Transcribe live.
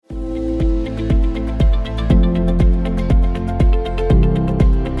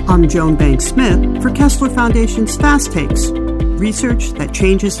I'm Joan Banks Smith for Kessler Foundation's Fast Takes, research that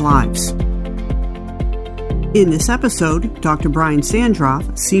changes lives. In this episode, Dr. Brian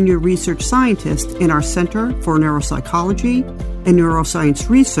Sandroff, Senior Research Scientist in our Center for Neuropsychology and Neuroscience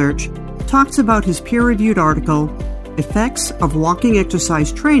Research, talks about his peer-reviewed article, Effects of Walking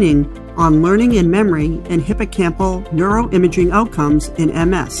Exercise Training on Learning and Memory and Hippocampal Neuroimaging Outcomes in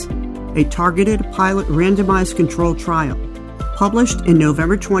MS, a targeted pilot randomized controlled trial, published in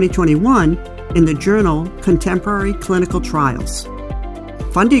November 2021 in the journal Contemporary Clinical Trials.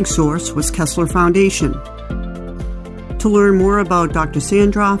 Funding source was Kessler Foundation. To learn more about Dr.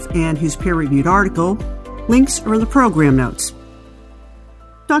 Sandroff and his peer-reviewed article, links are in the program notes.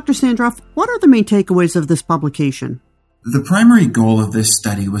 Dr. Sandroff, what are the main takeaways of this publication? The primary goal of this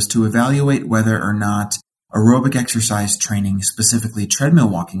study was to evaluate whether or not aerobic exercise training, specifically treadmill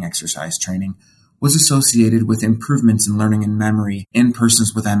walking exercise training, was associated with improvements in learning and memory in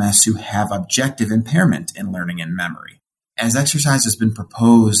persons with MS who have objective impairment in learning and memory. As exercise has been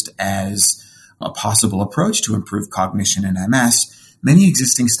proposed as a possible approach to improve cognition in MS, many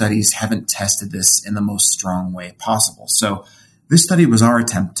existing studies haven't tested this in the most strong way possible. So this study was our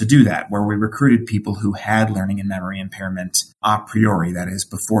attempt to do that, where we recruited people who had learning and memory impairment a priori, that is,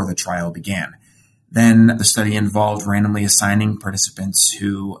 before the trial began. Then the study involved randomly assigning participants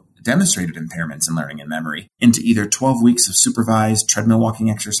who demonstrated impairments in learning and memory into either 12 weeks of supervised treadmill walking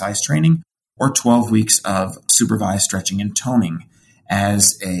exercise training or 12 weeks of supervised stretching and toning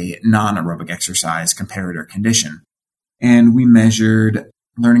as a non-aerobic exercise comparator condition. And we measured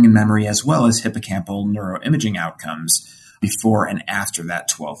learning and memory as well as hippocampal neuroimaging outcomes before and after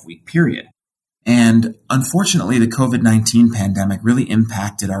that 12-week period. And unfortunately, the COVID-19 pandemic really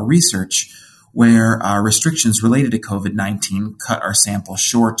impacted our research, where our restrictions related to COVID-19 cut our sample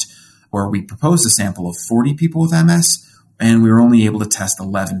short, where we proposed a sample of 40 people with MS, and we were only able to test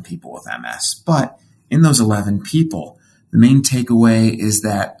 11 people with MS. But in those 11 people, the main takeaway is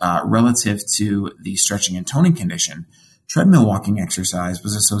that relative to the stretching and toning condition, treadmill walking exercise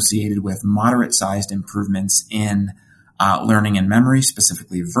was associated with moderate-sized improvements in learning and memory,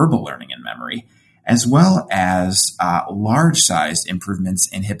 specifically verbal learning and memory, as well as large-sized improvements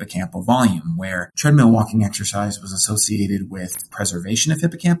in hippocampal volume, where treadmill walking exercise was associated with preservation of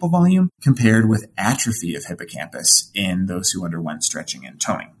hippocampal volume compared with atrophy of hippocampus in those who underwent stretching and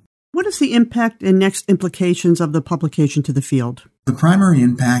toning. What is the impact and next implications of the publication to the field? The primary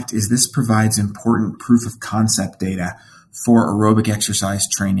impact is this provides important proof of concept data for aerobic exercise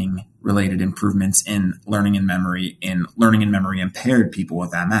training related improvements in learning and memory impaired people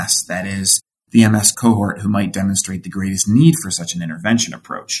with MS. That is, the MS cohort who might demonstrate the greatest need for such an intervention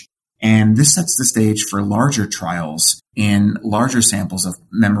approach. And this sets the stage for larger trials in larger samples of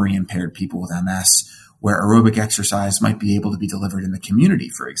memory-impaired people with MS, where aerobic exercise might be able to be delivered in the community,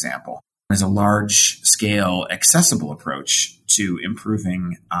 for example, as a large-scale, accessible approach to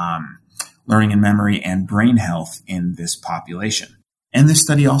improving learning and memory and brain health in this population. And this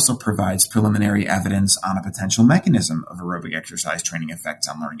study also provides preliminary evidence on a potential mechanism of aerobic exercise training effects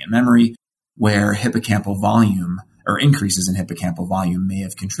on learning and memory, where hippocampal volume or increases in hippocampal volume may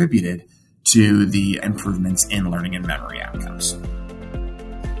have contributed to the improvements in learning and memory outcomes.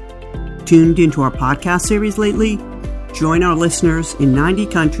 Tuned into our podcast series lately? Join our listeners in 90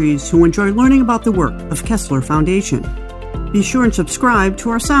 countries who enjoy learning about the work of Kessler Foundation. Be sure and subscribe to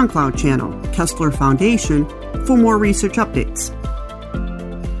our SoundCloud channel, Kessler Foundation, for more research updates.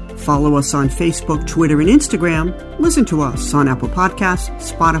 Follow us on Facebook, Twitter, and Instagram. Listen to us on Apple Podcasts,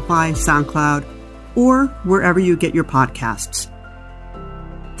 Spotify, SoundCloud, or wherever you get your podcasts.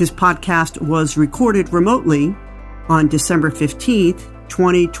 This podcast was recorded remotely on December 15th,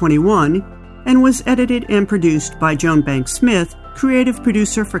 2021, and was edited and produced by Joan Banks Smith, creative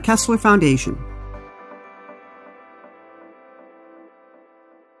producer for Kessler Foundation.